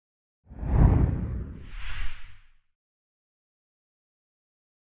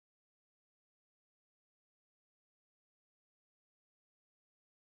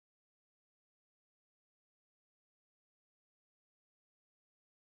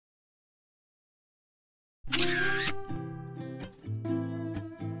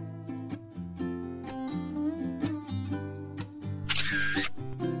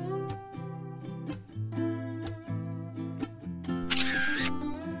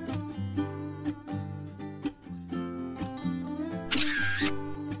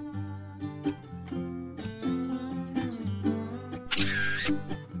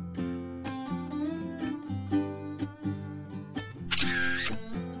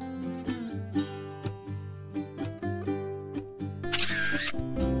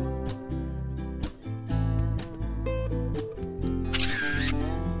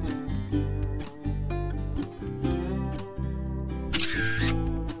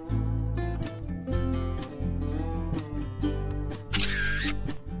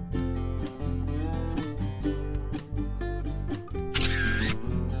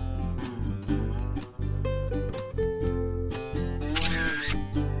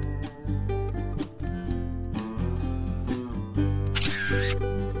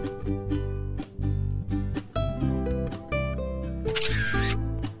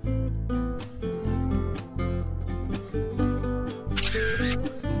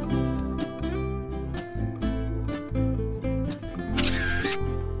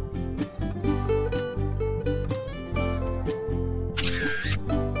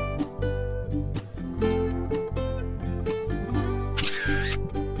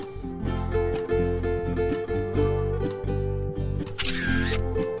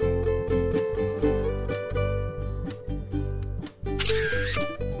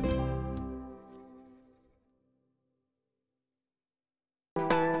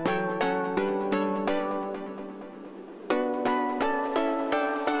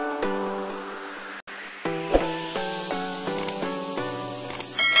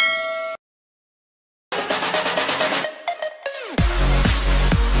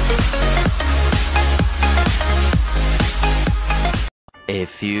A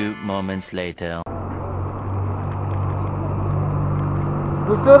few moments later.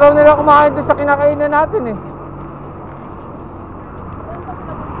 Gusto raw nila kumain doon sa kinakainan natin eh.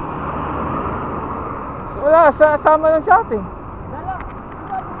 Wala, sama lang sa atin.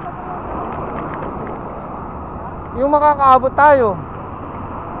 Yung makakaabot tayo.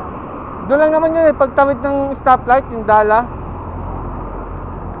 Doon lang naman yun eh, pagtawid ng stoplight, yung Dallah.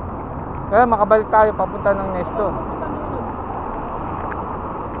 Kaya makabalik tayo, papunta ng Nesto.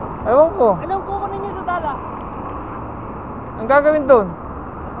 Ewan ko. Anong kukunin niyo sa Dallah? Ang gagawin doon?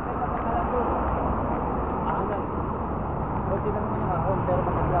 Kunti lang naman yung ahon, pero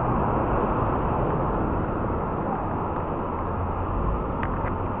matagla.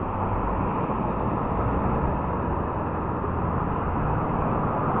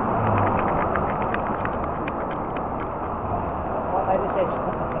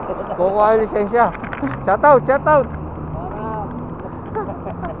 Kukuha yung lisensya. Shout out, shout out.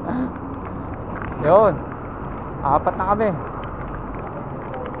 Yun. Apat na kami.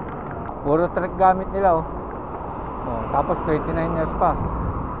 Puro truck gamit nila oh. Oh, tapos 29 years pa.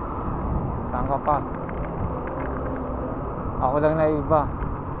 Saan ka pa? Ako lang na iba.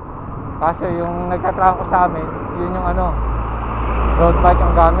 Kasi yung nagtatrabaho sa amin, yun yung ano, road bike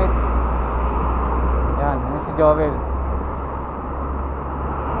ang gamit. Yan, yun si Joel.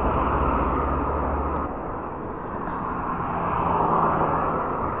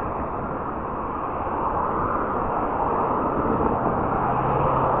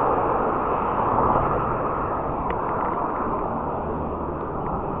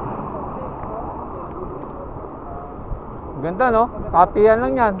 Ganda no? Kapihan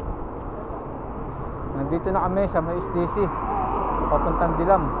lang yan. Nandito na kami sa may SDC papuntang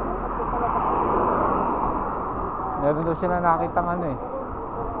Dilam. Meron doon sila nakitang ano eh,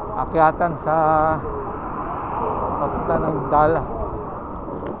 akyatan sa papunta ng Dallah.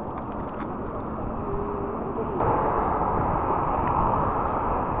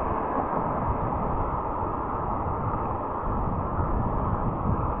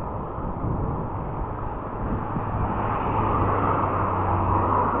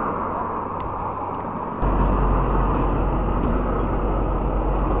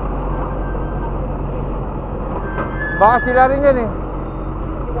 Baka sila rin yan eh.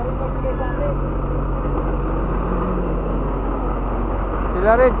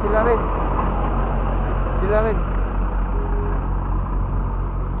 Sila rin.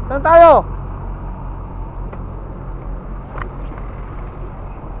 Saan tayo?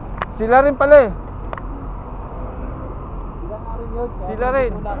 Sila rin pala eh. Sila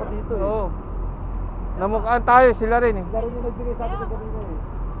rin. Oo. Namukhaan tayo, sila rin eh. Sila rin yung nagbigay sa akin sa kanina eh.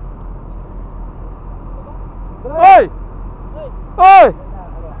 Hoy! Hoy!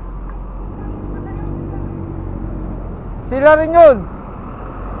 Sila rin yun.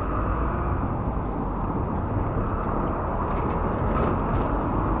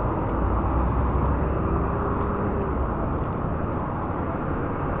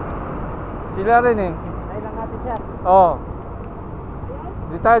 Sila rin eh. Ay lang natin siya. Oo.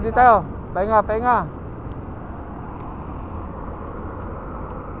 Di tayo. Pahinga.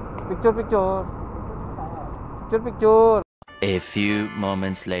 Picture. A few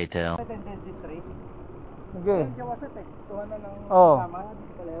moments later. Okay. Oo. Oh.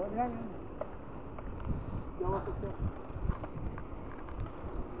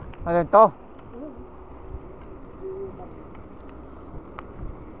 Ano ito?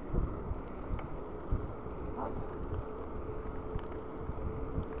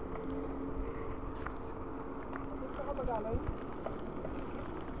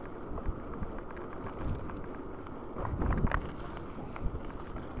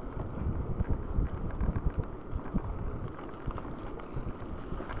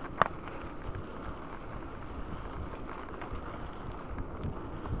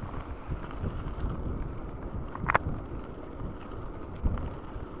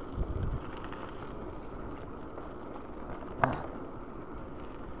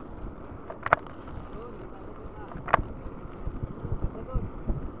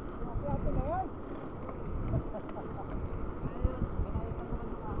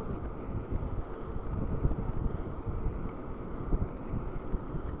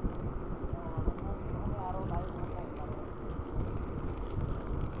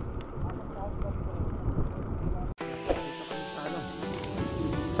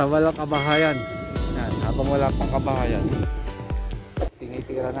 Sa walang kabahayan. Yan, habang wala pang kabahayan,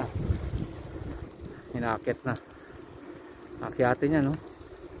 tinitira na, hinakit na, akyatin niya no.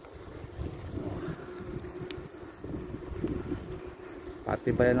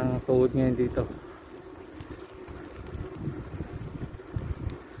 Patibayan ng tuhod ngayon dito.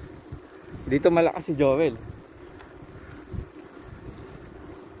 Dito malakas si Joel.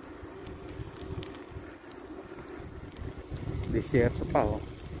 Desierto pa oh.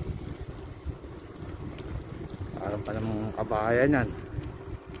 Parang pa namang kabahayan yan.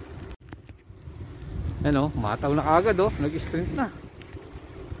 Ano, mataw na agad oh, nag-sprint na.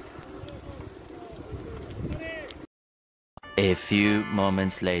 A few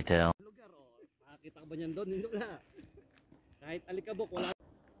moments later. Makakita ka ba niyan doon? Hindi wala. Kahit alikabok, wala.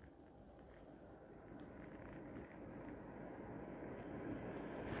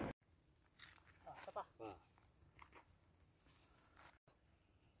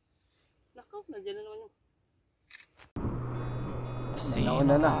 Nakaw, nandiyan na naman yung... I've seen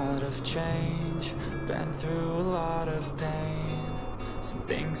a lot of change, been through a lot of pain. Some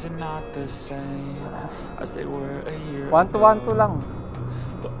things are not the same as they were a year ago. 1-2 lang.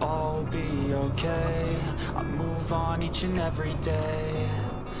 But all will be okay. I move on each and every day.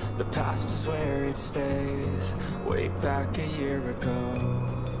 The past is where it stays. Way back a year ago.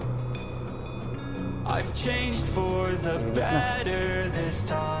 I've changed for the better this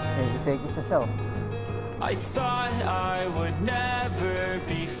time. Take it sa I thought I would never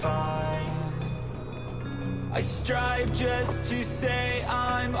be fine. I strive just to say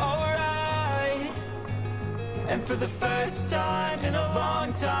I'm alright. And for the first time in a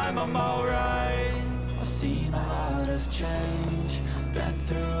long time I'm alright. I've seen a lot of change, been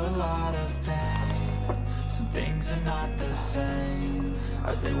through a lot of pain. Some things are not the same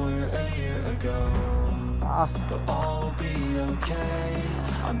as they were a year ago. But all will be okay.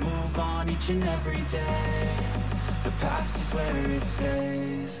 I move on each and every day. The past is where it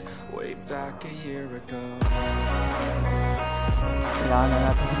stays. Way back a year ago. Kailangan na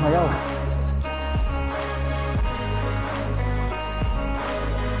natin sumayaw.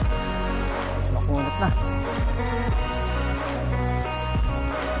 Makunat na.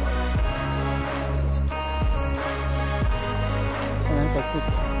 Ayan,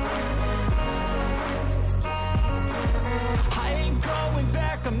 technique. I ain't going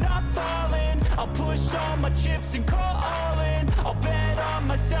back, I'm not falling. I'll push all my chips and call all in. I'll bet on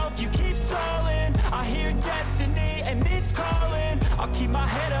myself, you keep stalling. I hear destiny and it's calling. I'll keep my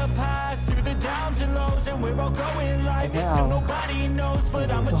head up high through the downs and lows. And we're all going live, still nobody knows.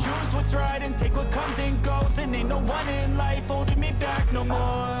 But I'ma choose what's right and take what comes and goes. And ain't no one in life holding me back no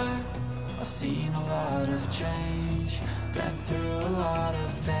more. I've seen a lot of change, been through a lot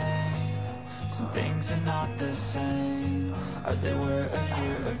of pain. Some things are not the same as they were a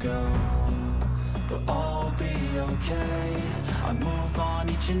year ago. But all will be okay. I move on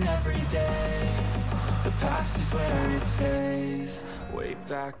each and every day. The past is where it stays. Way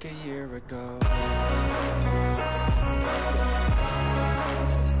back a year ago.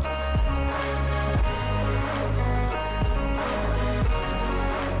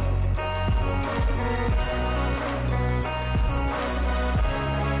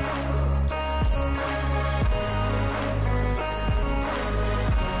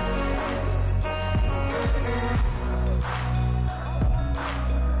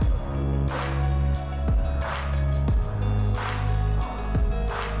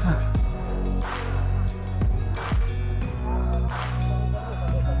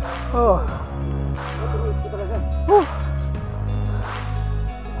 Oh.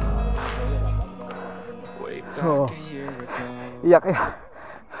 Way back Oh. a year ago. Iyak yan.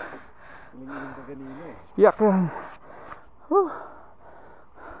 Iyak yan.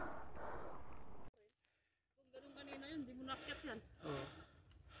 Ganun kanina yun, hindi mo nakyat yan.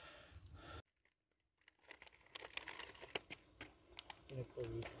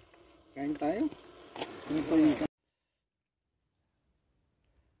 Kain tayo?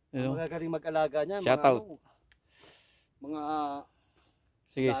 Magagaling mag-alaga niya. Shout out. Mga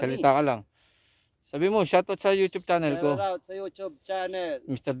Sige, Dami. salita ka lang. Sabi mo, shoutout sa YouTube channel ko. shout out sa YouTube channel.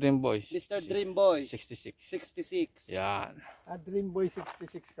 Mr. Dreamboy. Mr. Dreamboy 66. 66. Yan. Dreamboy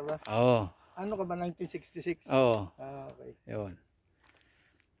 66 ka ba? Oo. Ano ka ba, 1966? Oo. Okay. Yun.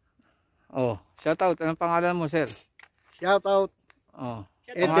 Oh, shoutout. Anong pangalan mo, sir? Shout out. Oh.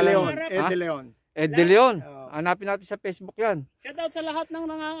 Ed De Pangalan Leon. mo? Ed De Ha? Leon. Ed De Leon. Oo. Hanapin natin sa Facebook yan. Shoutout sa lahat ng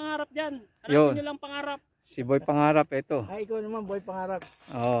nangangarap dyan. Yun. Hanapin nilang pangarap. Si Boy Pangarap, ito. Ay, ikaw naman, boy pangarap.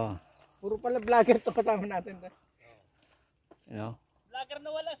 Oo. Puro pala vlogger to kasama natin. You know? Vlogger na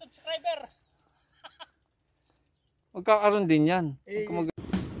wala subscriber. Magkakaroon din yan.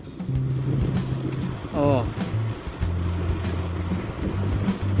 Oo.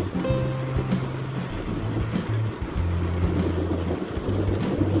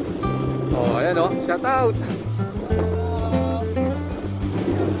 Oh, ayan o. Shout out.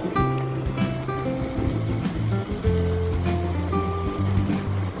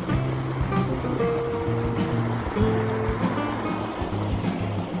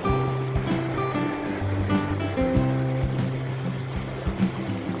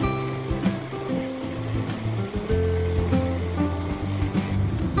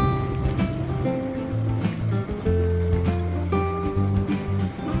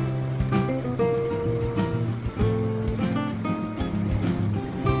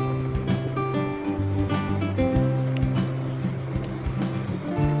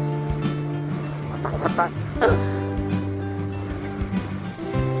 bata.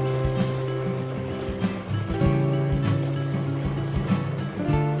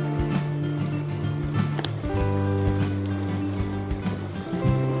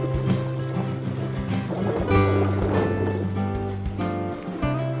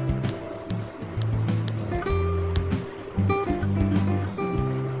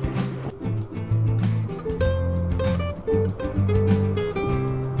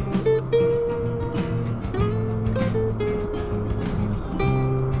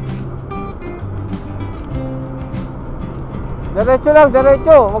 Diretso lang,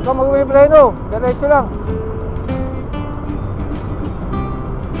 diretso. Huwag kang magbibreno. Diretso lang.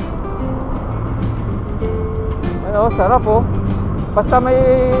 Ano, sarap oh. Basta may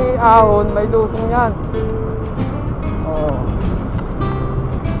ahon, may lusong yan. Oo.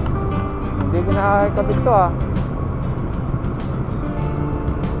 Hindi ko nakakabit to ah.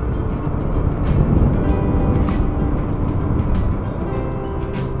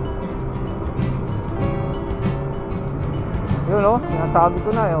 Yun o, sinasabi ko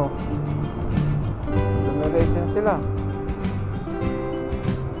na yun. Generation sila.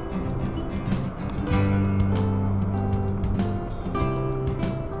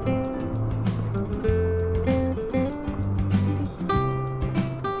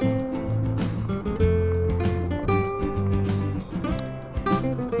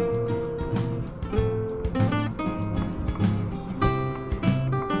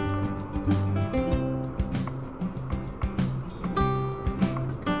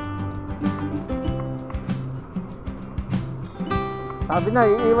 Sabi na,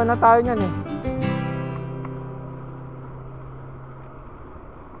 iiwan na tayo niyan eh.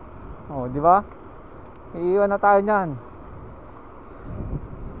 Oh, di ba? Iiwan na tayo niyan.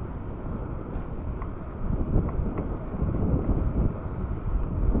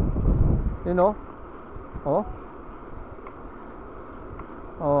 Yun oh. Oh.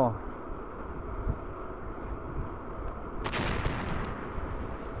 Oh.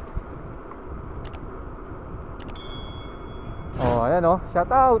 Oh, ayan oh, shout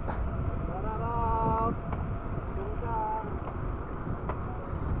out. Shout out. Tungkang.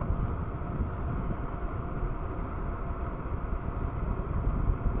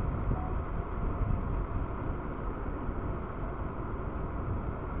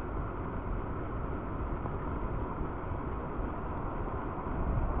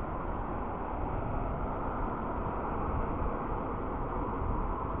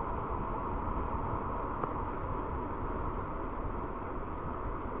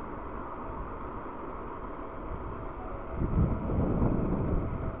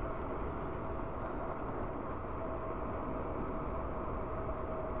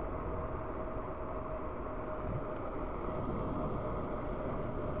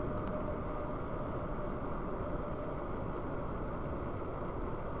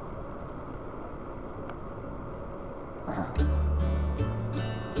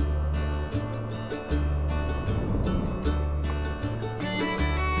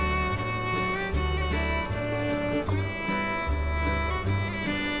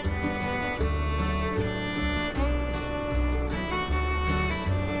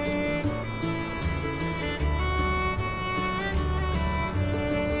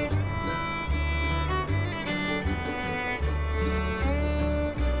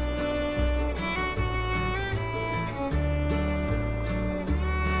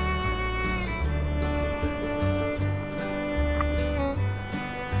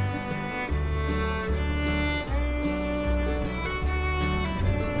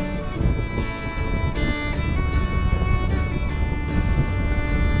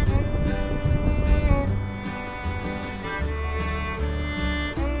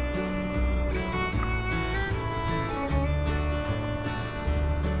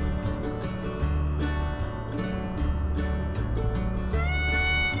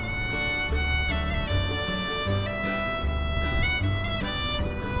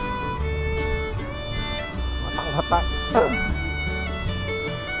 Bata.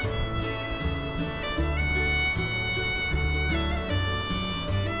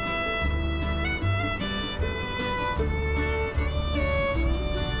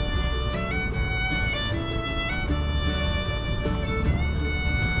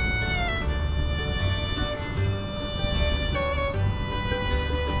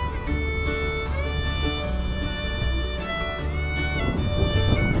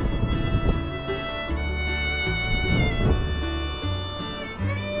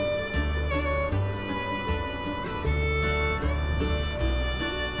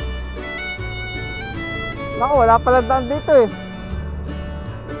 Naku, wala pala daan dito eh.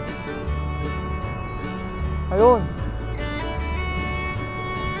 Ayun.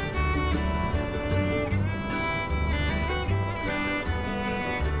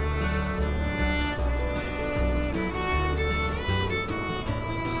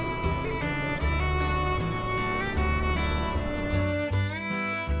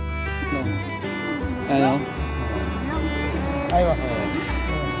 Ano? Aywa.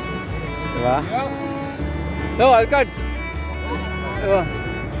 Diba? No, Alcards. Diba?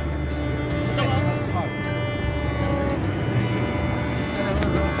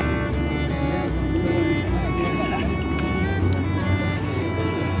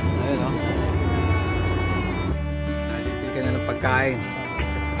 Ayun o. Nalipin ka na ng pagkain.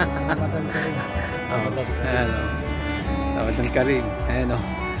 Ayan o. Tawadan ka rin. Ayan o.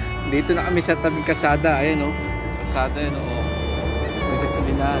 Dito na kami sa tabing kasada. Ayan o. Kasada yun o. May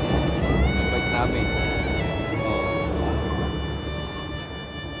gasolinahan. Bike namin. O.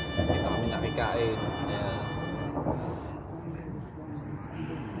 Dito kami nakikain. Ayan.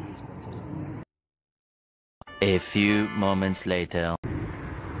 A few moments later.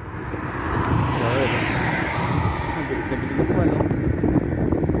 Bilig na bilig po ano.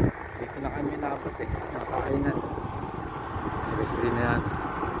 Dito na kami naabot eh. Nakakainan. May gasolinahan.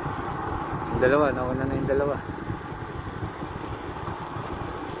 Yung dalawa, nauna na yung dalawa.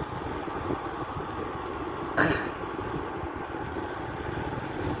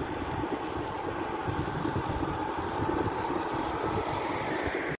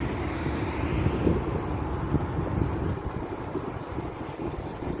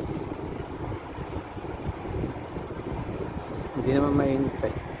 Hindi naman mainit pa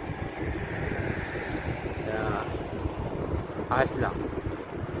eh. Kaya ayos lang.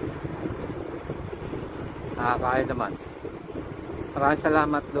 Nakakain naman. Maraming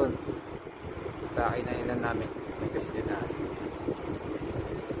salamat doon sa kinainan namin. May gasolinahan.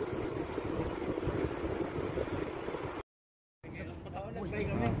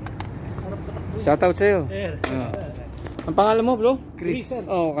 Shoutout sa'yo. Ang pangalan mo bro? Chris.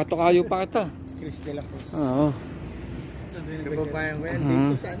 Oh, katukayo pa kita. Chris de la Cruz. Oo. Kababayan ko yan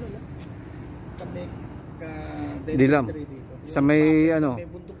dito sa ano lang. Kami Dilam. Sa may ano? May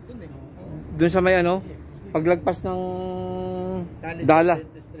bundok dun eh. Doon sa may ano? Paglagpas ng Dallah.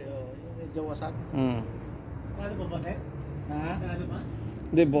 Medyo wasak. Ano ba ba, eh? Ha? Ano ba?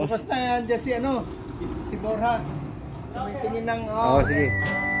 Hindi, bukas. Bukas na yan dyan si ano? Si Borja. Tumitingin ng... Oo, sige.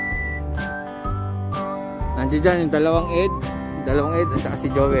 Nandiyan dyan yung dalawang Ed at saka si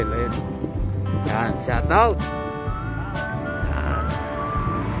Joel. Ayun. Yan, shoutout. Yan.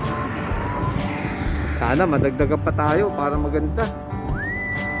 Sana madagdagan pa tayo para maganda.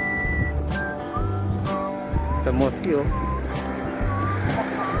 Sa mosque oh.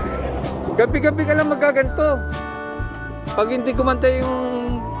 Gabi-gabi ka lang magaganto. Pag hindi kumantay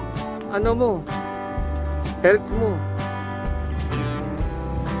yung ano mo, health mo.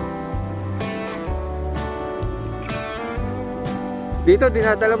 Dito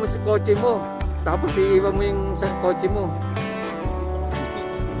dinadala mo sa kotse mo, tapos iiwan mo yung sa kotse mo.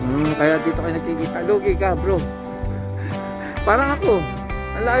 Kaya dito kayo nakikita. Lugi ka bro. Parang ako,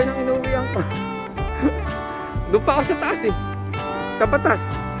 ang layo ng inuwihan ko. Doon pa ako sa taas eh. Sa batas.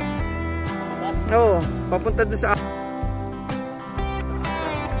 Oo, papunta doon sa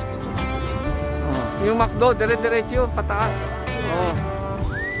yung McDo, dire-diretso yun, pataas. Oo.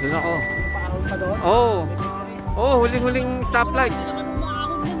 Doon ako. Paahon pa doon? Oo. Oo, huling-huling stoplight. Hindi naman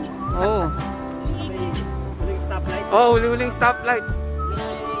umaahon yun eh. Oo. Huling stoplight. Oo, huling-huling stoplight.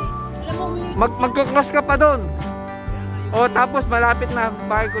 Alam mo, may... Magkakross ka pa doon. Oo, tapos malapit na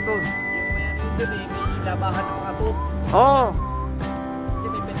bahay ko doon. Yung may ano yun dun eh. May labahan ng mga tube. Oo. Kasi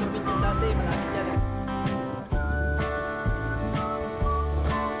may petrolin yung dati. Malapit yan eh.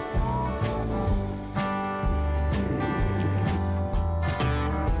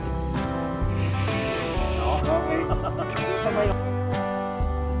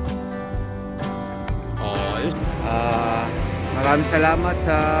 Maraming salamat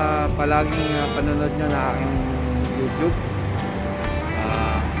sa palaging panonood nyo na aking YouTube.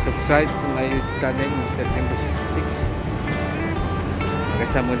 Subscribe to my YouTube channel, Mr. Tempo 66.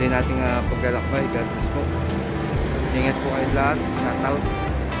 Hanggang sa muli nating paglalakbay. God bless po. Ingat po kayo lahat. Shoutout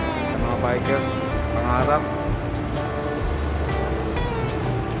sa mga bikers, pangarap.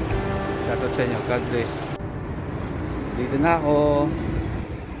 Shoutout sa inyo. God bless. Dito na ako.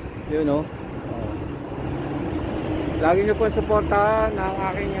 Yun o. Lagi nyo po supportahan ang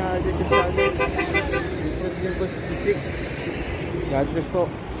aking YouTube channel, Mr. Tempo 66. God bless po.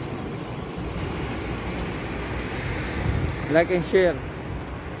 Like and share.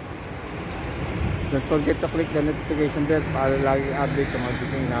 Don't forget to click the notification bell para lagi update sa mga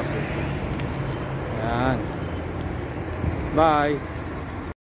video na-upload. Yan. Bye.